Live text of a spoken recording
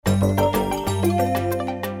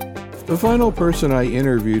The final person I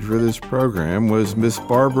interviewed for this program was Miss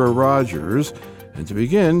Barbara Rogers, and to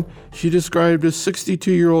begin, she described a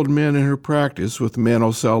 62-year-old man in her practice with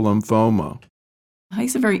mantle cell lymphoma.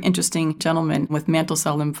 He's a very interesting gentleman with mantle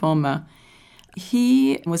cell lymphoma.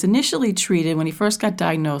 He was initially treated when he first got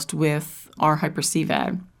diagnosed with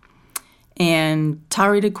R-hyper-CVAD and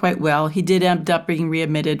tolerated quite well. He did end up being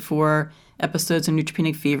readmitted for episodes of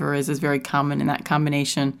neutropenic fever, as is very common in that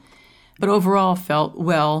combination, but overall felt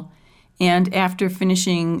well. And after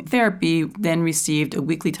finishing therapy, then received a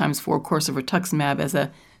weekly ×4 course of rituximab as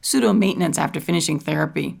a pseudo-maintenance after finishing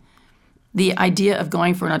therapy. The idea of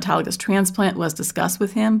going for an autologous transplant was discussed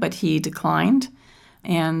with him, but he declined.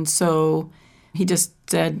 And so he just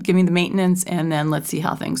said, give me the maintenance and then let's see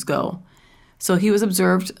how things go. So he was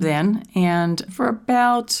observed then and for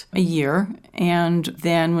about a year. And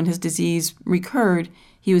then when his disease recurred,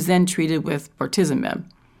 he was then treated with bortezomib.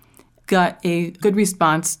 Got a good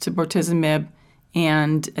response to bortezomib,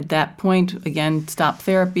 and at that point, again, stopped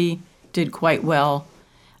therapy, did quite well.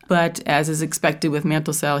 But as is expected with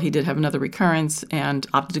mantle cell, he did have another recurrence and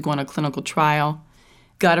opted to go on a clinical trial.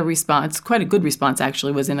 Got a response, quite a good response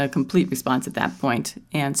actually, was in a complete response at that point.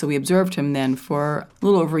 And so we observed him then for a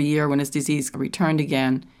little over a year when his disease returned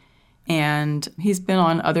again. And he's been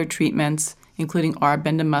on other treatments, including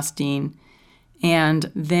R-bendamustine.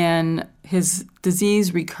 And then his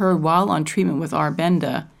disease recurred while on treatment with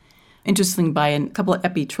R-benda, interestingly by a couple of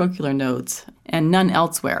epitrochlear nodes and none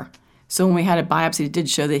elsewhere. So when we had a biopsy, it did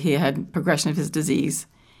show that he had progression of his disease.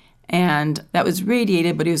 And that was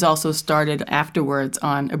radiated, but he was also started afterwards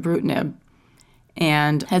on ibrutinib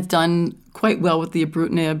and has done quite well with the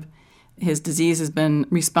ibrutinib. His disease has been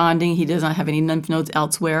responding. He does not have any lymph nodes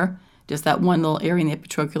elsewhere, just that one little area in the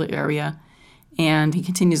epitrochlear area. And he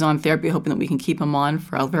continues on therapy, hoping that we can keep him on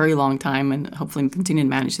for a very long time and hopefully continue to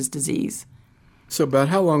manage his disease. So about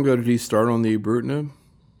how long ago did he start on the ibrutinib?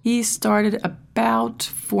 He started about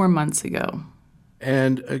 4 months ago.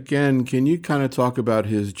 And again, can you kind of talk about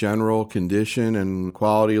his general condition and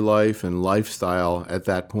quality of life and lifestyle at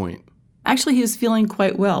that point? Actually, he was feeling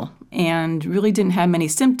quite well and really didn't have many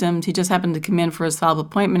symptoms. He just happened to come in for his follow-up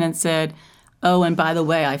appointment and said, oh, and by the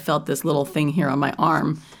way, I felt this little thing here on my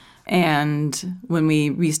arm. And when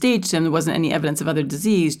we restaged him, there wasn't any evidence of other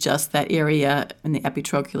disease, just that area in the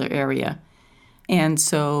epitrochlear area. And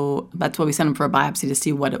so that's why we sent him for a biopsy to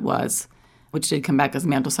see what it was, which did come back as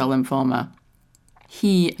mantle cell lymphoma.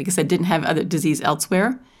 He, like I said, didn't have other disease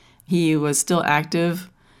elsewhere. He was still active.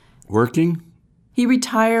 Working? He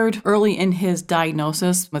retired early in his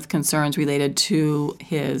diagnosis with concerns related to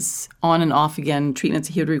his on and off again treatments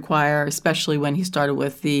he would require, especially when he started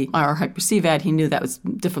with the R-hyper-CVAD. He knew that was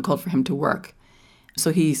difficult for him to work.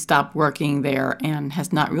 So he stopped working there and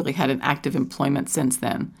has not really had an active employment since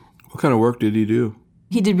then. What kind of work did he do?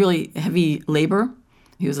 He did really heavy labor.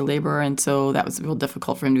 He was a laborer, and so that was real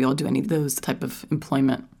difficult for him to be able to do any of those type of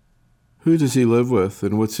employment. Who does he live with,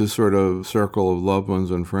 and what's his sort of circle of loved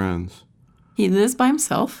ones and friends? He lives by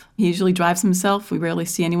himself. He usually drives himself. We rarely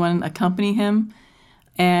see anyone accompany him.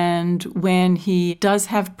 And when he does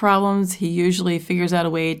have problems, he usually figures out a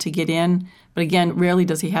way to get in. But again, rarely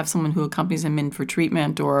does he have someone who accompanies him in for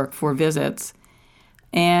treatment or for visits.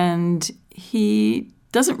 And he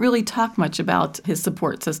doesn't really talk much about his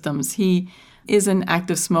support systems. He is an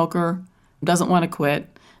active smoker, doesn't want to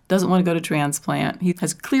quit, doesn't want to go to transplant. He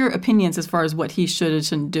has clear opinions as far as what he should and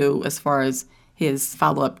shouldn't do as far as his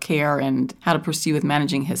follow-up care and how to proceed with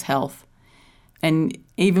managing his health. And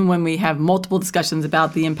even when we have multiple discussions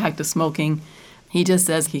about the impact of smoking, he just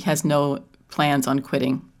says he has no plans on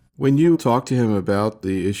quitting. When you talk to him about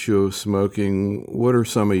the issue of smoking, what are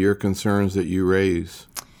some of your concerns that you raise?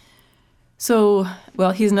 So,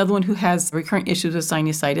 well, he's another one who has recurrent issues with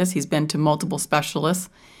sinusitis. He's been to multiple specialists,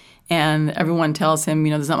 and everyone tells him,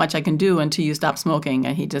 there's not much I can do until you stop smoking,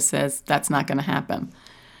 and he just says that's not going to happen.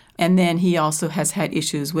 And then he also has had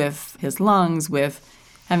issues with his lungs, with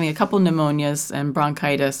having a couple pneumonias and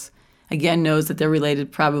bronchitis. Again, knows that they're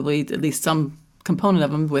related, probably at least some component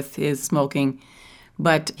of them, with his smoking.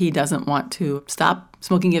 But he doesn't want to stop.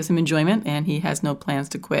 Smoking gives him enjoyment, and he has no plans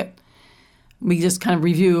to quit. We just kind of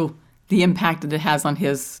review the impact that it has on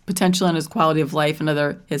his potential and his quality of life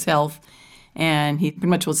and his health. And he pretty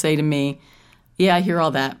much will say to me, yeah, I hear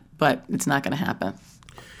all that, but it's not going to happen.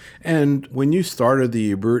 And when you started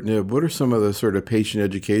the ibrutinib, what are some of the sort of patient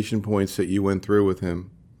education points that you went through with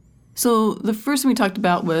him? So the first thing we talked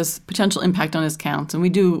about was potential impact on his counts. And we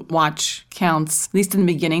do watch counts, at least in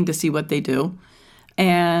the beginning, to see what they do.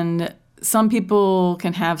 And some people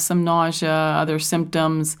can have some nausea, other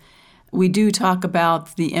symptoms. we do talk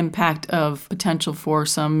about the impact of potential for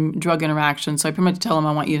some drug interaction. So I pretty much tell them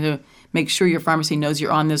I want you to make sure your pharmacy knows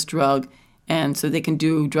you're on this drug, and so they can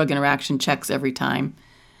do drug interaction checks every time.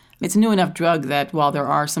 It's a new enough drug that while there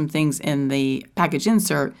are some things in the package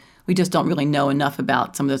insert, we just don't really know enough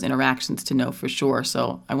about some of those interactions to know for sure.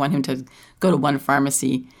 So I want him to go to one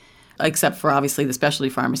pharmacy, except for obviously the specialty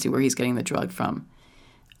pharmacy where he's getting the drug from,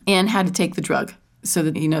 and how to take the drug so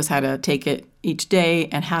that he knows how to take it each day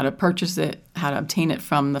and how to purchase it, how to obtain it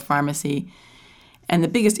from the pharmacy. And the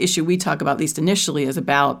biggest issue we talk about, at least initially, is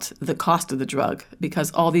about the cost of the drug,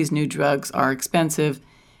 because all these new drugs are expensive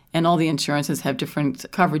and all the insurances have different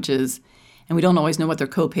coverages, and we don't always know what their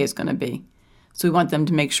copay is going to be. So we want them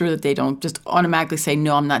to make sure that they don't just automatically say,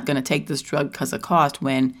 no, I'm not going to take this drug because of cost,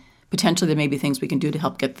 when potentially there may be things we can do to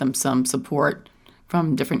help get them some support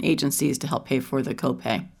from different agencies to help pay for the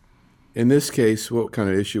copay. In this case, what kind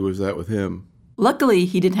of issue was that with him? Luckily,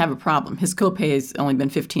 he didn't have a problem. His copay has only been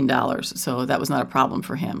 $15, so that was not a problem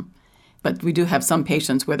for him. But we do have some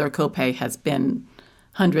patients where their copay has been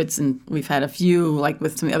hundreds, and we've had a few, like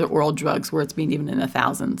with some of the other oral drugs, where it's been even in the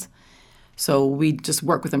thousands. So we just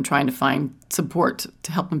work with them trying to find support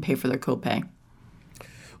to help them pay for their copay.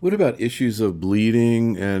 What about issues of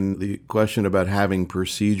bleeding and the question about having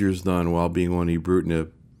procedures done while being on ibrutinib?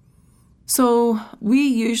 So we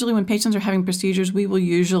usually, when patients are having procedures, we will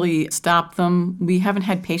usually stop them. We haven't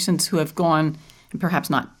had patients who have gone and perhaps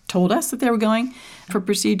not told us that they were going for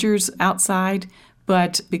procedures outside,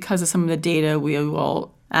 but because of some of the data, we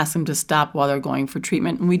will ask them to stop while they're going for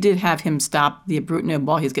treatment. And we did have him stop the ibrutinib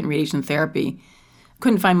while he was getting radiation therapy.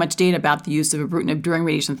 Couldn't find much data about the use of ibrutinib during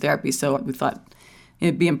radiation therapy, so we thought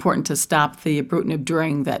it'd be important to stop the ibrutinib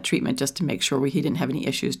during that treatment just to make sure he didn't have any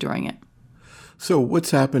issues during it. So what's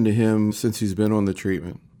happened to him since he's been on the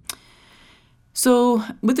treatment? So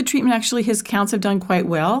with the treatment, actually, his counts have done quite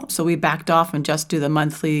well. So we backed off and just do the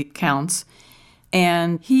monthly counts.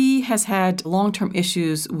 And he has had long-term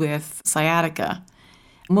issues with sciatica.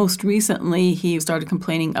 Most recently, he started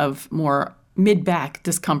complaining of more mid-back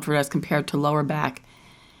discomfort as compared to lower back,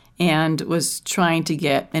 and was trying to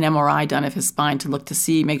get an MRI done of his spine to look to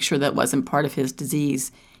see, make sure that wasn't part of his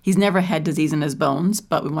disease. He's never had disease in his bones,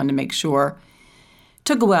 but we wanted to make sure.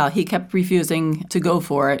 Took a while. He kept refusing to go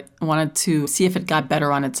for it, wanted to see if it got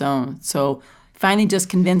better on its own. So finally just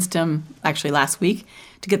convinced him, actually last week,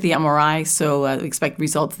 to get the MRI. So we expect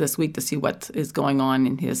results this week to see what is going on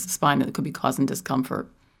in his spine that could be causing discomfort.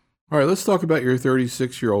 All right, let's talk about your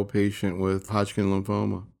 36-year-old patient with Hodgkin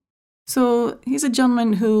lymphoma. So he's a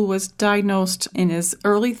gentleman who was diagnosed in his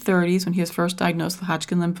early 30s when he was first diagnosed with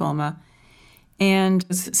Hodgkin lymphoma. And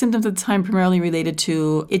his symptoms at the time primarily related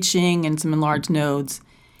to itching and some enlarged nodes.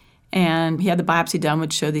 And he had the biopsy done,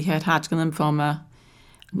 which showed that he had Hodgkin lymphoma,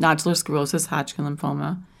 nodular sclerosis, Hodgkin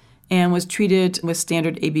lymphoma, and was treated with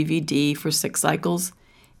standard ABVD for 6 cycles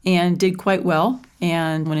and did quite well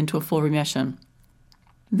and went into a full remission.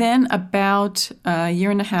 Then about a year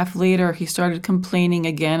and a half later, he started complaining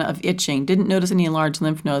again of itching. Didn't notice any enlarged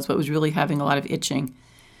lymph nodes, but was really having a lot of itching.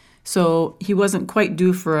 So he wasn't quite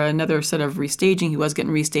due for another set of restaging. He was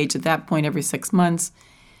getting restaged at that point every 6 months.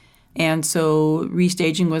 And so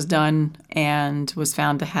restaging was done and was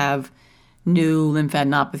found to have new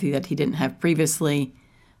lymphadenopathy that he didn't have previously.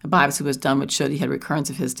 A biopsy was done, which showed he had recurrence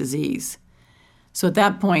of his disease. So at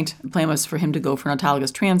that point, the plan was for him to go for an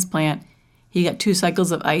autologous transplant. He got 2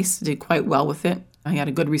 cycles of ICE, did quite well with it. He had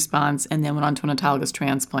a good response, and then went on to an autologous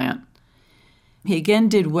transplant. He again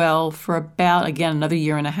did well for about, again, another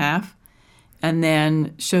year and a half, and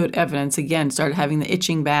then showed evidence, again, started having the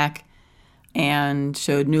itching back, and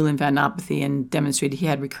showed new lymphadenopathy and demonstrated he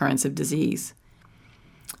had recurrence of disease.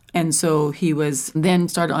 And so he was then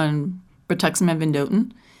started on rituximab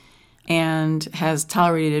vedotin and has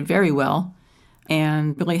tolerated it very well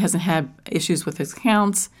and really hasn't had issues with his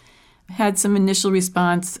counts. Had some initial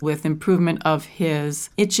response with improvement of his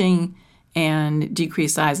itching and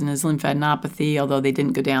decreased size in his lymphadenopathy, although they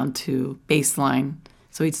didn't go down to baseline.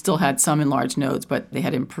 So he'd still had some enlarged nodes, but they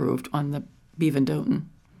had improved on the B-vedotin.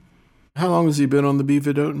 How long has he been on the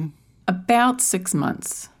B-vedotin? About 6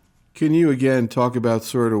 months. Can you again talk about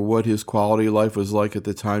sort of what his quality of life was like at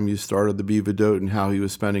the time you started the B-vedotin, how he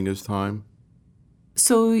was spending his time?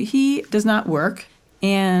 So he does not work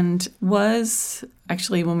and was,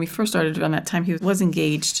 actually when we first started around that time, he was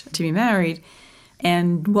engaged to be married.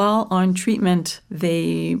 And while on treatment,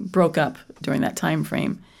 they broke up during that time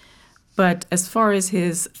frame. But as far as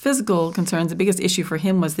his physical concerns, the biggest issue for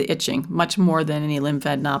him was the itching, much more than any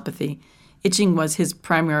lymphadenopathy. Itching was his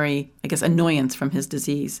primary, annoyance from his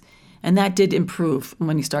disease. And that did improve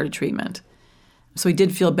when he started treatment. So he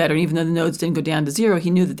did feel better. Even though the nodes didn't go down to zero, he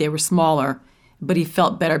knew that they were smaller, but he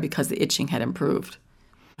felt better because the itching had improved.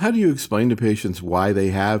 How do you explain to patients why they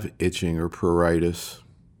have itching or pruritus?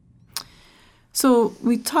 So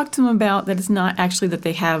we talked to them about that it's not actually that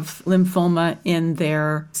they have lymphoma in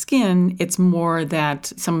their skin. It's more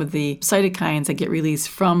that some of the cytokines that get released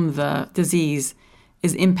from the disease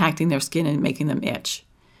is impacting their skin and making them itch.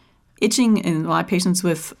 Itching in a lot of patients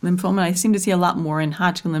with lymphoma, I seem to see a lot more in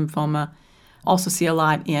Hodgkin lymphoma, also see a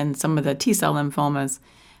lot in some of the T-cell lymphomas,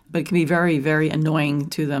 but it can be very, very annoying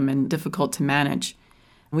to them and difficult to manage.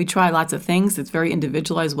 We try lots of things. It's very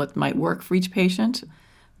individualized what might work for each patient,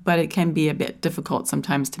 but it can be a bit difficult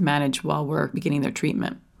sometimes to manage while we're beginning their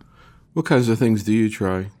treatment. What kinds of things do you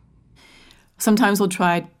try? Sometimes we'll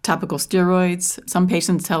try topical steroids. Some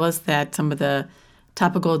patients tell us that some of the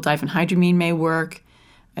topical diphenhydramine may work.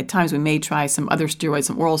 At times we may try some other steroids,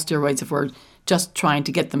 some oral steroids, if we're just trying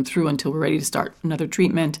to get them through until we're ready to start another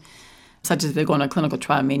treatment, such as if they go on a clinical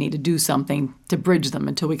trial, may need to do something to bridge them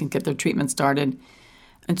until we can get their treatment started.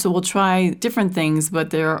 And so we'll try different things,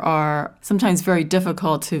 but there are sometimes very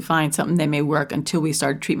difficult to find something that may work until we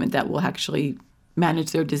start treatment that will actually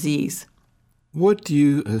manage their disease. What do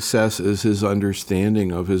you assess as his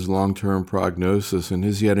understanding of his long-term prognosis, and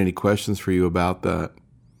has he had any questions for you about that?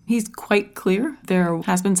 He's quite clear. There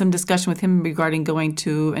has been some discussion with him regarding going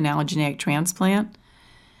to an allogeneic transplant.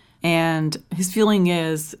 And his feeling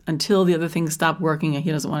is until the other things stop working,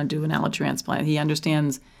 he doesn't want to do an allotransplant. He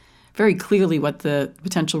understands very clearly what the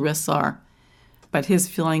potential risks are. But his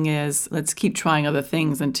feeling is, let's keep trying other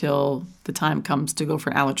things until the time comes to go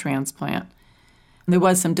for allotransplant. And there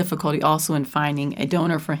was some difficulty also in finding a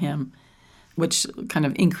donor for him, which kind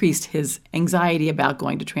of increased his anxiety about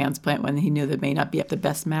going to transplant when he knew that may not be the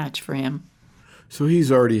best match for him. So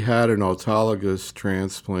he's already had an autologous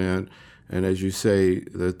transplant, and as you say,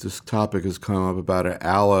 that this topic has come up about an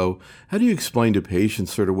allo. How do you explain to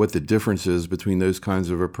patients sort of what the difference is between those kinds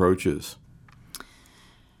of approaches?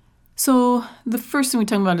 So the first thing we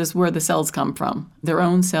talk about is where the cells come from, their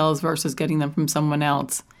own cells versus getting them from someone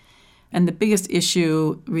else. And the biggest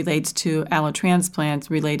issue relates to allotransplants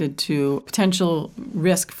related to potential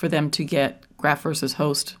risk for them to get graft versus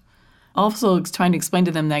host. Also trying to explain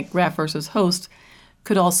to them that graft versus host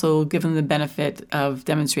could also give them the benefit of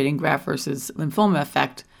demonstrating graft versus lymphoma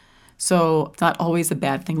effect. So it's not always a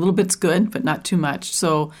bad thing. A little bit's good, but not too much.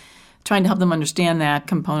 So trying to help them understand that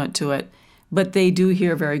component to it. But they do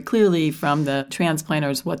hear very clearly from the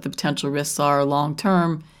transplanters what the potential risks are long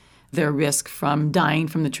term, their risk from dying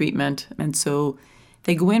from the treatment. And so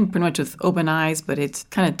they go in pretty much with open eyes, but it's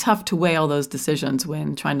kind of tough to weigh all those decisions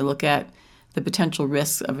when trying to look at the potential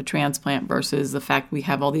risks of a transplant versus the fact we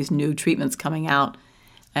have all these new treatments coming out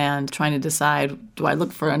and trying to decide, do I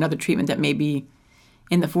look for another treatment that may be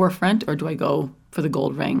in the forefront or do I go for the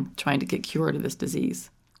gold ring trying to get cured of this disease?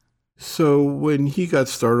 So when he got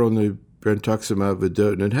started on the brentuximab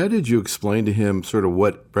vedotin, how did you explain to him sort of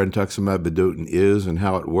what brentuximab vedotin is and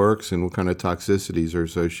how it works and what kind of toxicities are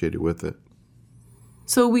associated with it?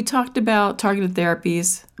 So we talked about targeted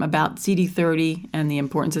therapies, about CD30 and the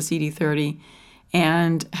importance of CD30,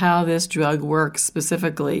 and how this drug works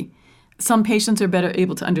specifically. Some patients are better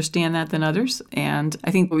able to understand that than others, and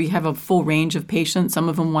I think we have a full range of patients. Some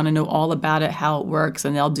of them want to know all about it, how it works,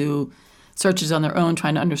 and they'll do searches on their own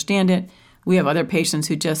trying to understand it. We have other patients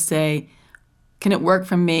who just say, can it work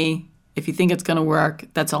for me? If you think it's going to work,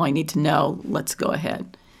 that's all I need to know. Let's go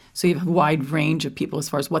ahead. So you have a wide range of people as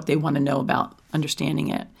far as what they want to know about understanding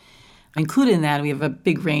it. Included in that, we have a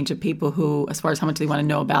big range of people who, as far as how much they want to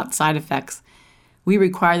know about side effects, we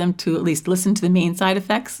require them to at least listen to the main side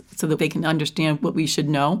effects so that they can understand what we should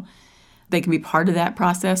know. They can be part of that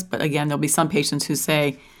process, but again, there'll be some patients who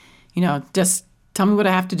say, just tell me what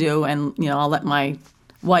I have to do and, I'll let my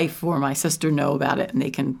wife or my sister know about it and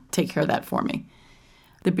they can take care of that for me.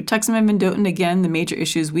 The brentuximab vedotin, again, the major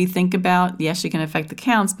issues we think about, yes, you can affect the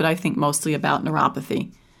counts, but I think mostly about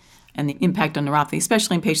neuropathy and the impact on neuropathy,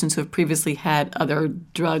 especially in patients who have previously had other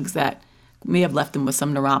drugs that may have left them with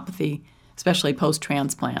some neuropathy, especially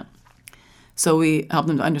post-transplant. So we help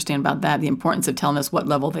them to understand about that, the importance of telling us what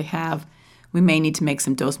level they have. We may need to make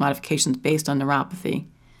some dose modifications based on neuropathy.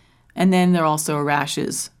 And then there are also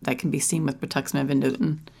rashes that can be seen with brentuximab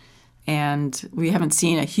vedotin. And we haven't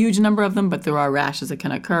seen a huge number of them, but there are rashes that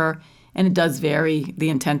can occur, and it does vary the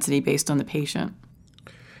intensity based on the patient.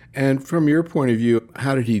 And from your point of view,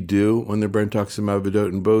 how did he do on the brentuximab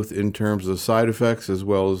vedotin, both in terms of side effects as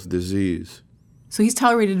well as disease? So he's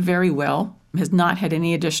tolerated very well, has not had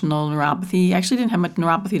any additional neuropathy. He actually didn't have much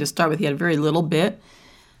neuropathy to start with. He had very little bit,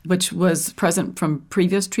 which was present from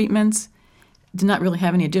previous treatments. Did not really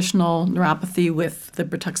have any additional neuropathy with the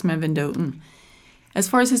brentuximab vedotin. As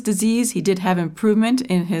far as his disease, he did have improvement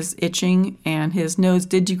in his itching, and his nose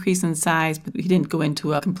did decrease in size, but he didn't go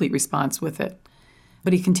into a complete response with it.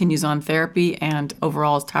 But he continues on therapy and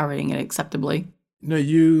overall is tolerating it acceptably. Now,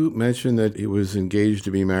 you mentioned that he was engaged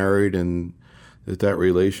to be married and that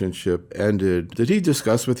relationship ended. Did he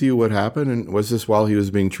discuss with you what happened, and was this while he was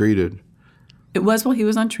being treated? It was while he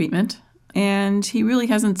was on treatment, and he really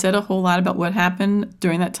hasn't said a whole lot about what happened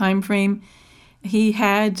during that time frame. He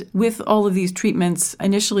had, with all of these treatments,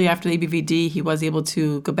 initially after the ABVD, he was able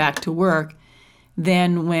to go back to work.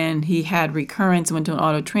 Then when he had recurrence and went to an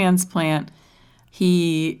auto transplant,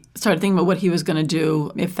 he started thinking about what he was going to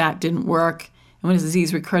do if that didn't work. And when his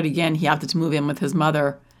disease recurred again, he opted to move in with his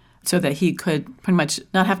mother so that he could pretty much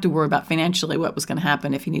not have to worry about financially what was going to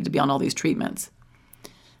happen if he needed to be on all these treatments.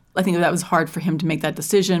 I think that was hard for him to make that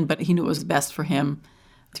decision, but he knew it was best for him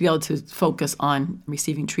to be able to focus on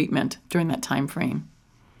receiving treatment during that time frame.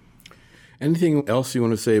 Anything else you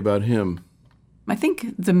want to say about him? I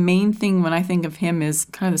think the main thing when I think of him is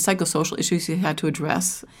kind of the psychosocial issues he had to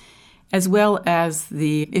address, as well as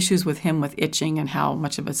the issues with him with itching and how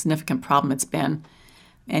much of a significant problem it's been.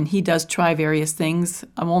 And he does try various things.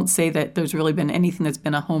 I won't say that there's really been anything that's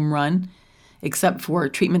been a home run, except for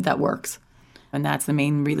treatment that works. And that's the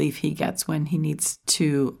main relief he gets when he needs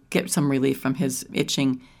to get some relief from his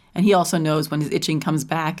itching. And he also knows when his itching comes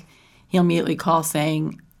back, he'll immediately call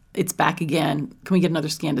saying, it's back again. Can we get another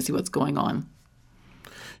scan to see what's going on?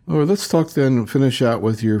 Well, let's talk then, finish out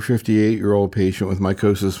with your 58-year-old patient with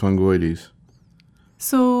mycosis fungoides.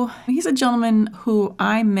 So he's a gentleman who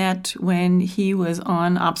I met when he was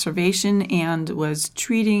on observation and was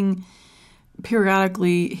treating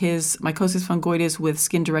periodically his mycosis fungoides with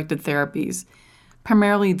skin-directed therapies.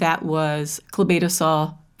 Primarily that was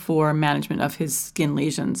clobetasol for management of his skin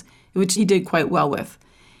lesions, which he did quite well with.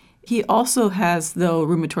 He also has, though,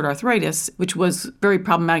 rheumatoid arthritis, which was very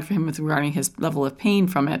problematic for him with regarding his level of pain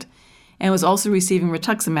from it, and was also receiving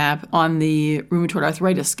rituximab on the rheumatoid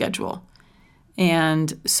arthritis schedule.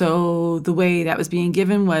 And so the way that was being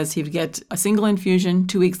given was he would get a single infusion,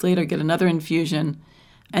 2 weeks later get another infusion,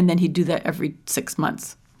 and then he'd do that every 6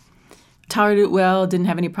 months. Tolerated it well, didn't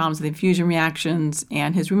have any problems with infusion reactions,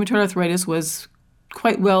 and his rheumatoid arthritis was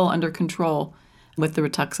quite well under control with the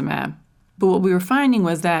rituximab. But what we were finding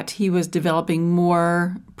was that he was developing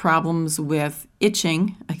more problems with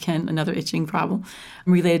itching, again, another itching problem,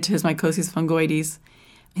 related to his mycosis fungoides.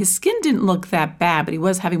 His skin didn't look that bad, but he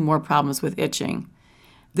was having more problems with itching.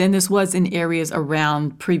 Then this was in areas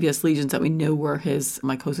around previous lesions that we knew were his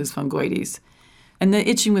mycosis fungoides. And the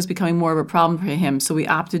itching was becoming more of a problem for him, so we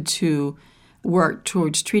opted to work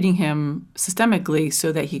towards treating him systemically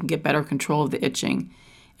so that he can get better control of the itching.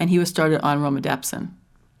 And he was started on romidepsin.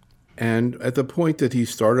 And at the point that he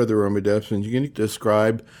started the romidepsin, you can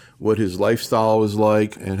describe what his lifestyle was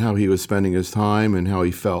like and how he was spending his time and how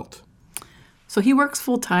he felt. So he works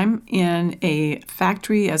full-time in a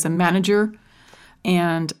factory as a manager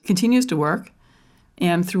and continues to work.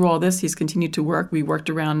 And through all this, he's continued to work. We worked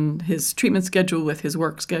around his treatment schedule with his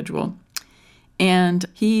work schedule. And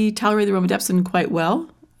he tolerated the romidepsin quite well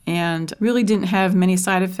and really didn't have many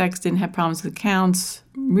side effects, didn't have problems with counts,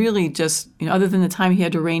 really just, other than the time he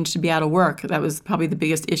had to arrange to be out of work. That was probably the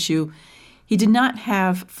biggest issue. He did not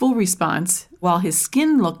have full response. While his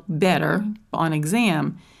skin looked better on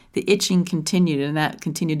exam, the itching continued, and that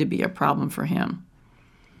continued to be a problem for him.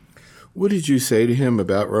 What did you say to him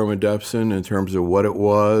about romidepsin in terms of what it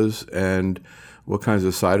was and what kinds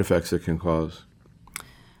of side effects it can cause?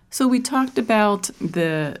 So we talked about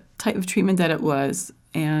the type of treatment that it was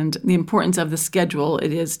and the importance of the schedule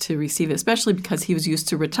it is to receive it, especially because he was used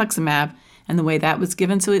to rituximab and the way that was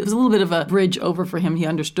given. So it was a little bit of a bridge over for him. He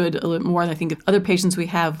understood a little more. I think of other patients we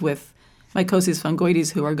have with mycosis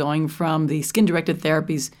fungoides who are going from the skin-directed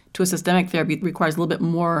therapies to a systemic therapy, it requires a little bit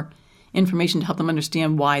more information to help them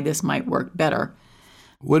understand why this might work better.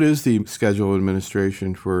 What is the schedule of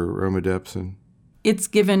administration for romidepsin? It's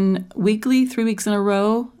given weekly, 3 weeks in a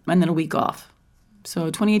row, and then a week off. So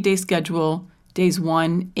a 28-day schedule, days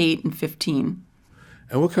 1, 8, and 15.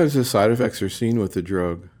 And what kinds of side effects are seen with the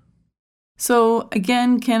drug? So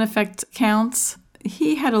again, can affect counts.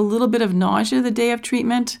 He had a little bit of nausea the day of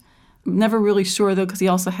treatment. Never really sure, though, because he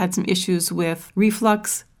also had some issues with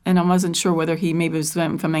reflux, and I wasn't sure whether he maybe was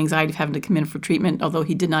from anxiety of having to come in for treatment, although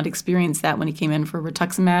he did not experience that when he came in for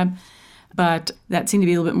rituximab. But that seemed to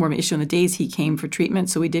be a little bit more of an issue on the days he came for treatment,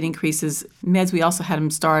 so we did increase his meds. We also had him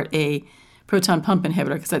start a proton pump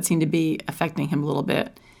inhibitor because that seemed to be affecting him a little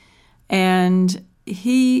bit. And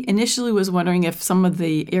he initially was wondering if some of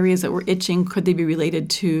the areas that were itching, could they be related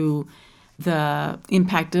to the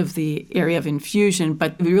impact of the area of infusion,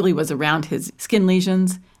 but it really was around his skin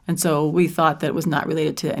lesions. And so we thought that it was not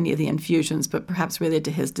related to any of the infusions, but perhaps related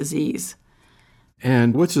to his disease.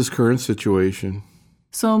 And what's his current situation?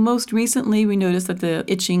 So most recently, we noticed that the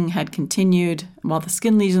itching had continued. While the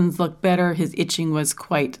skin lesions looked better, his itching was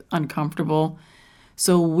quite uncomfortable.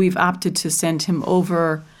 So we've opted to send him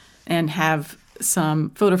over and have some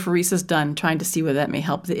photophoresis done, trying to see whether that may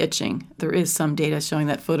help the itching. There is some data showing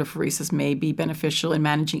that photophoresis may be beneficial in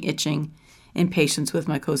managing itching in patients with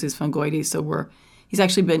mycosis fungoides. So he's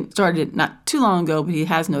actually been started not too long ago, but he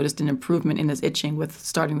has noticed an improvement in his itching with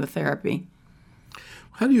starting the therapy.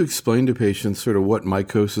 How do you explain to patients sort of what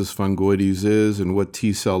mycosis fungoides is and what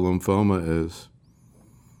T-cell lymphoma is?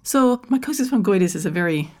 So mycosis fungoides is a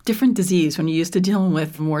very different disease when you're used to dealing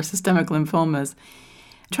with more systemic lymphomas.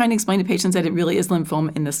 Trying to explain to patients that it really is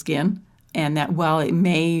lymphoma in the skin, and that while it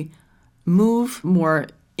may move more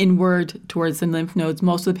inward towards the lymph nodes,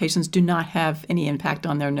 most of the patients do not have any impact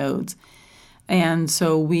on their nodes. And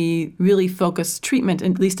so we really focus treatment,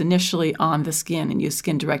 at least initially, on the skin and use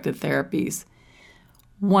skin-directed therapies.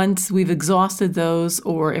 Once we've exhausted those,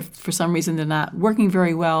 or if for some reason they're not working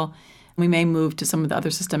very well, we may move to some of the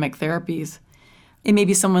other systemic therapies. It may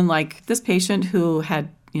be someone like this patient who had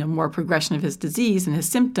more progression of his disease and his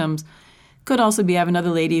symptoms. Could also have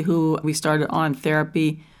another lady who we started on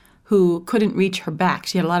therapy who couldn't reach her back.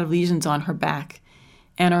 She had a lot of lesions on her back.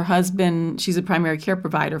 And her husband, she's a primary care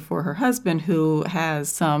provider for her husband who has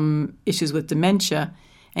some issues with dementia.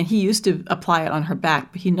 And he used to apply it on her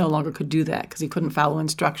back, but he no longer could do that because he couldn't follow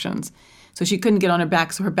instructions. So she couldn't get on her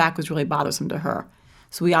back, so her back was really bothersome to her.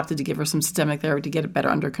 So we opted to give her some systemic therapy to get it better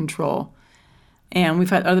under control. And we've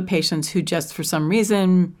had other patients who just for some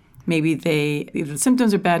reason, maybe either the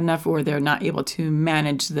symptoms are bad enough or they're not able to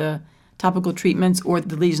manage the topical treatments, or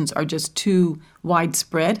the lesions are just too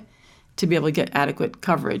widespread to be able to get adequate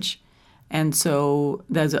coverage. And so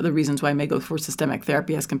those are other reasons why I may go for systemic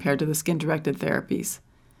therapy as compared to the skin-directed therapies.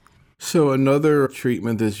 So another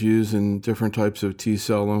treatment that's used in different types of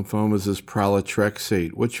T-cell lymphomas is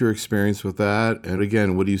pralatrexate. What's your experience with that? And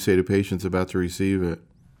again, what do you say to patients about to receive it?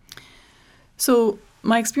 So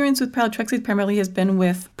my experience with pralatrexate primarily has been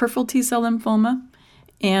with peripheral T-cell lymphoma.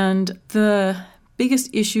 And the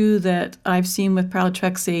biggest issue that I've seen with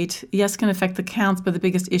pralatrexate, yes, can affect the counts, but the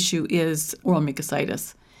biggest issue is oral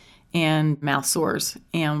mucositis and mouth sores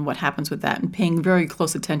and what happens with that, and paying very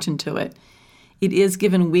close attention to it. It is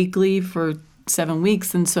given weekly for 7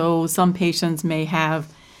 weeks, and so some patients may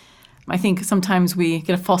have, I think sometimes we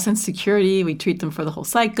get a false sense of security. We treat them for the whole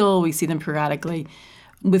cycle. We see them periodically.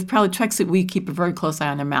 With pralatrexate, we keep a very close eye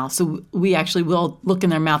on their mouth. So we actually will look in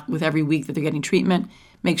their mouth with every week that they're getting treatment,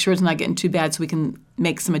 make sure it's not getting too bad so we can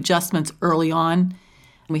make some adjustments early on.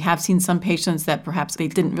 We have seen some patients that perhaps they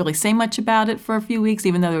didn't really say much about it for a few weeks,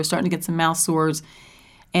 even though they were starting to get some mouth sores.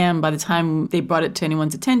 And by the time they brought it to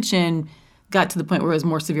anyone's attention, got to the point where it was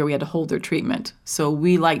more severe, we had to hold their treatment. So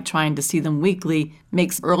we like trying to see them weekly,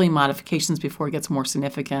 make some early modifications before it gets more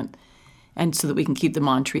significant, and so that we can keep them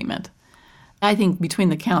on treatment. I think between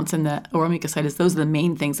the counts and the oral mucositis, those are the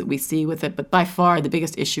main things that we see with it. But by far, the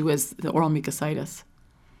biggest issue is the oral mucositis.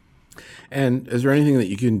 And is there anything that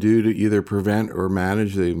you can do to either prevent or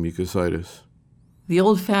manage the mucositis? The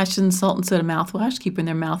old-fashioned salt and soda mouthwash, keeping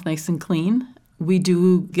their mouth nice and clean. We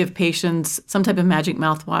do give patients some type of magic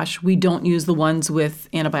mouthwash. We don't use the ones with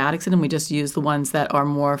antibiotics in them. We just use the ones that are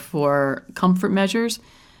more for comfort measures.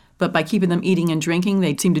 But by keeping them eating and drinking,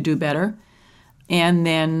 they seem to do better. And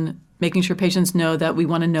then making sure patients know that we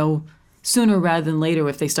want to know sooner rather than later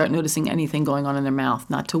if they start noticing anything going on in their mouth,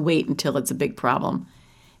 not to wait until it's a big problem.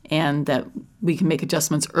 And that we can make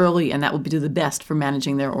adjustments early, and that will do the best for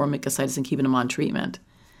managing their oral mucositis and keeping them on treatment.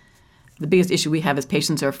 The biggest issue we have is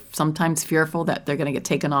patients are sometimes fearful that they're going to get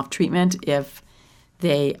taken off treatment if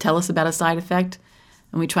they tell us about a side effect.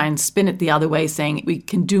 And we try and spin it the other way, saying we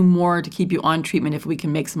can do more to keep you on treatment if we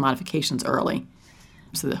can make some modifications early.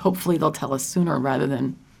 So that hopefully they'll tell us sooner rather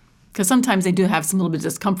than... Because sometimes they do have some little bit of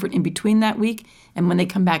discomfort in between that week, and when they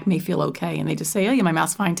come back may feel okay, and they just say, oh yeah, my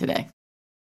mouth's fine today.